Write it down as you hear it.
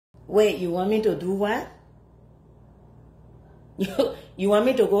Wait, you want me to do what? You want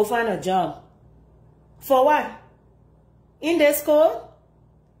me to go find a job? For what? In this cold?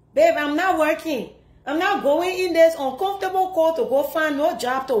 Babe, I'm not working. I'm not going in this uncomfortable cold to go find no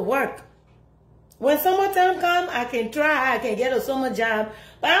job to work. When summertime comes, I can try, I can get a summer job,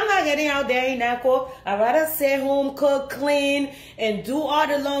 but I'm not getting out there in that cold. I'd rather stay home, cook, clean, and do all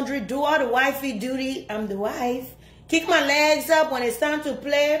the laundry, do all the wifey duty. I'm the wife. Kick my legs up when it's time to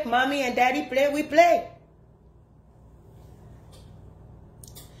play. Mommy and daddy play, we play.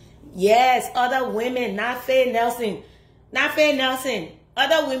 Yes, other women, not Faye Nelson. Not Faye Nelson.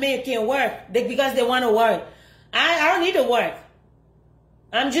 Other women can work because they want to work. I don't need to work.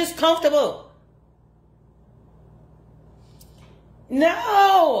 I'm just comfortable.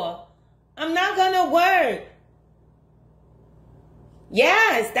 No, I'm not going to work.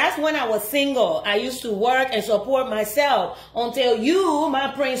 Yes, that's when I was single. I used to work and support myself until you,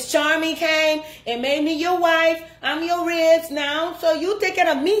 my Prince Charming, came and made me your wife. I'm your ribs now, so you take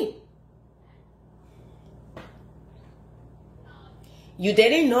care of me. You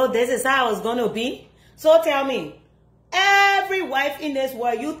didn't know this is how it's going to be? So tell me, every wife in this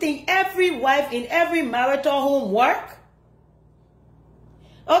world, you think every wife in every marital home work?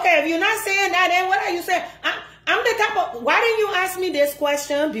 Okay, if you're not saying that, then what are you saying? I'm the type of... Why didn't you ask me this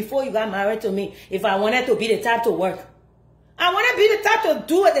question before you got married to me if I wanted to be the type to work? I want to be the type to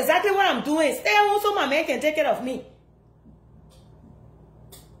do it exactly what I'm doing. Stay home so my man can take care of me.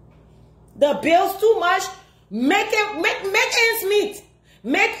 The bill's too much. Make ends meet.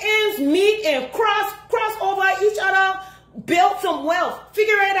 Make ends meet and cross over each other. Build some wealth.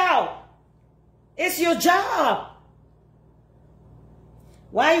 Figure it out. It's your job.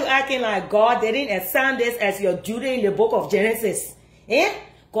 Why are you acting like God didn't assign this as your duty in the book of Genesis? Eh?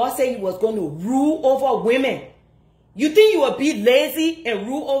 God said he was going to rule over women. You think you will be lazy and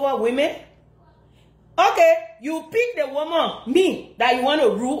rule over women? Okay, you pick the woman, me, that you want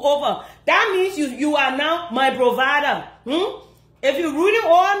to rule over. That means you are now my provider. If you're ruling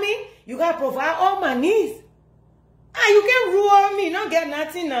over me, you got to provide all my needs. You can't rule over me, not get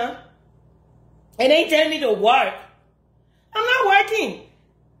nothing now. And then tell me to work. I'm not working.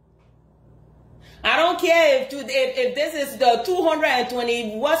 I don't care if this is the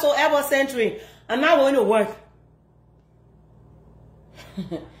 220 whatsoever century. I'm not going to work.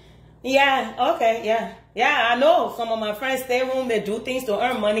 Yeah, okay, yeah. Yeah, I know some of my friends stay home, they do things to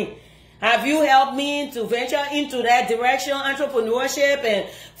earn money. Have you helped me to venture into that direction, entrepreneurship, and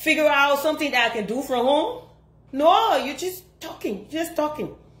figure out something that I can do from home? No, you're just talking,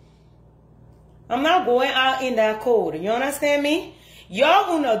 I'm not going out in that cold. You understand me? You're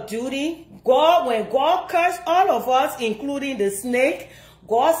on a duty. When God cursed all of us, including the snake,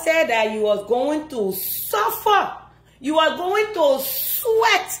 God said that you are going to suffer. You are going to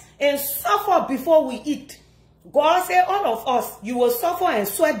sweat and suffer before we eat. God said all of us, you will suffer and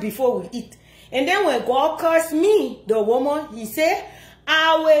sweat before we eat. And then when God cursed me, the woman, he said,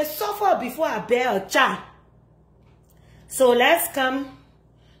 I will suffer before I bear a child. So let's come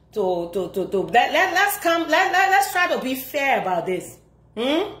let's try to be fair about this.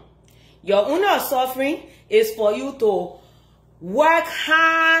 Your own suffering is for you to work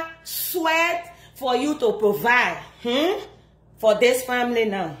hard, sweat, for you to provide for this family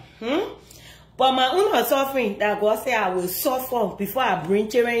now. But my own suffering, that God said I will suffer before I bring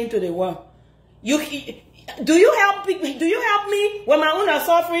children into the world. Do you help me? Do you help me with my own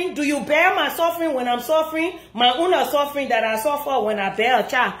suffering? Do you bear my suffering when I'm suffering? My own suffering that I suffer when I bear a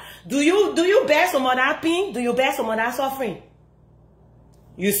child. Do you bear some of that pain? Do you bear some of that suffering?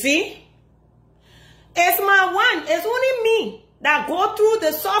 You see? It's only me that go through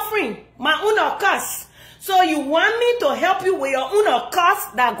the suffering, my own curse. So you want me to help you with your own curse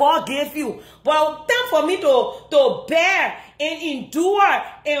that God gave you. But time for me to bear and endure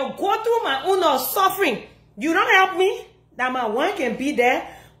and go through my own suffering. You don't help me. That my one can be there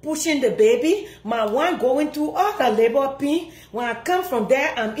pushing the baby. My one going through all the labor pain. When I come from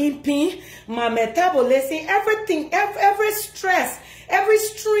there, I'm in pain. My metabolism, everything, every stress, every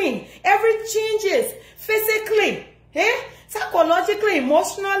strain, every changes physically, psychologically,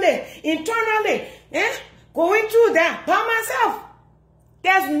 emotionally, internally, going through that by myself.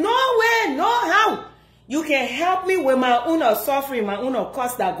 There's no way, no how you can help me with my own suffering, my own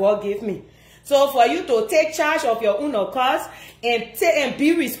curse that God gave me. So for you to take charge of your own curse and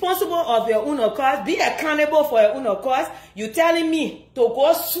be responsible of your own curse, be accountable for your own curse, you telling me to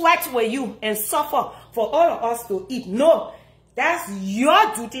go sweat with you and suffer for all of us to eat. No, that's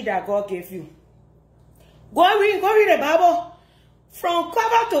your duty that God gave you. Go read the Bible. From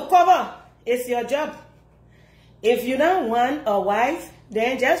cover to cover, it's your job. If you don't want a wife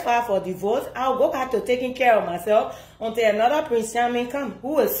then just file for divorce. I'll go back to taking care of myself until another Prince Charming come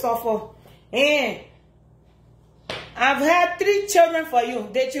who will suffer. And I've had 3 children for you.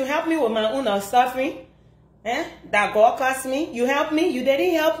 Did you help me with my own suffering? That God caused me? You helped me? You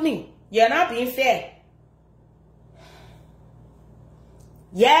didn't help me. You're not being fair.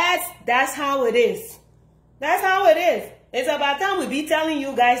 Yes, that's how it is. That's how it is. It's about time we be telling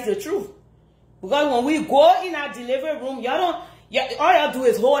you guys the truth. Because when we go in our delivery room, all y'all do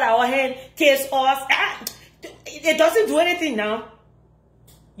is hold our hand, kiss us. It doesn't do anything now.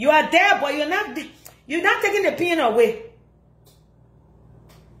 You are there, but you're not taking the pain away.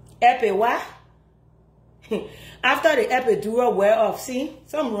 Epi, what? After the epidural wear off, see,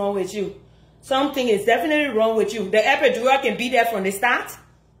 something wrong with you. Something is definitely wrong with you. The epidural can be there from the start.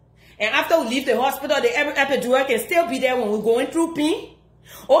 And after we leave the hospital, the epidural can still be there when we're going through pain.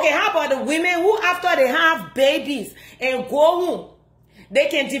 Okay, how about the women who after they have babies and go home, they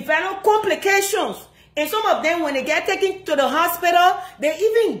can develop complications. And some of them, when they get taken to the hospital, they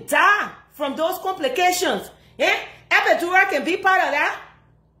even die from those complications. Yeah? Epidural can be part of that.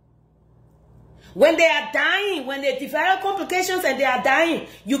 When they are dying, when they develop complications and they are dying,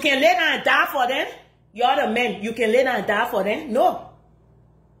 you can lay down and die for them. You're the men. You can lay down and die for them. No.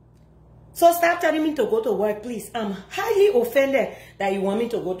 So stop telling me to go to work, please. I'm highly offended that you want me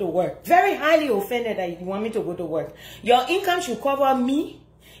to go to work. Very highly offended that you want me to go to work. Your income should cover me.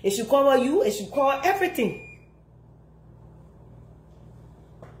 It should cover you. It should cover everything.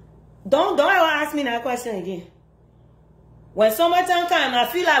 Don't ever ask me that question again. When summertime comes and I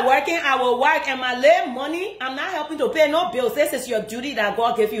feel like working, I will work. And my little money, I'm not helping to pay no bills. This is your duty that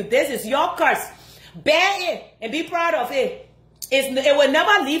God gave you. This is your curse. Bear it and be proud of it. It will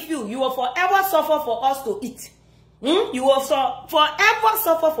never leave you. You will forever suffer for us to eat. You will forever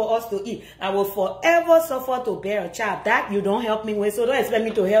suffer for us to eat. I will forever suffer to bear a child. That you don't help me with, so don't expect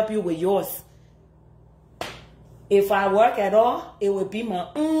me to help you with yours. If I work at all, it will be my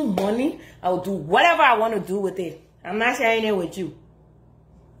own money. I will do whatever I want to do with it. I'm not sharing it with you.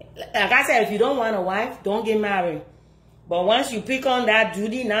 Like I said, if you don't want a wife, don't get married. But once you pick on that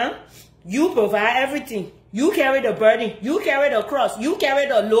duty now, you provide everything. You carry the burden. You carry the cross. You carry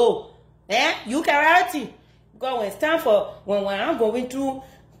the load. You carry everything. Because when it's time for, when I'm going through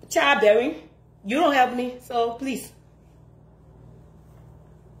childbearing, you don't help me. So please.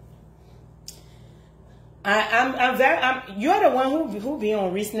 You're the one who being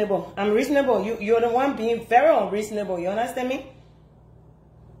unreasonable. I'm reasonable. You're the one being very unreasonable. You understand me?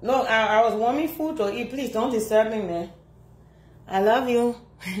 Look, I was warming food to eat. Please don't disturb me, man. I love you.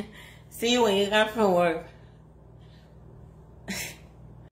 See you when you come from work.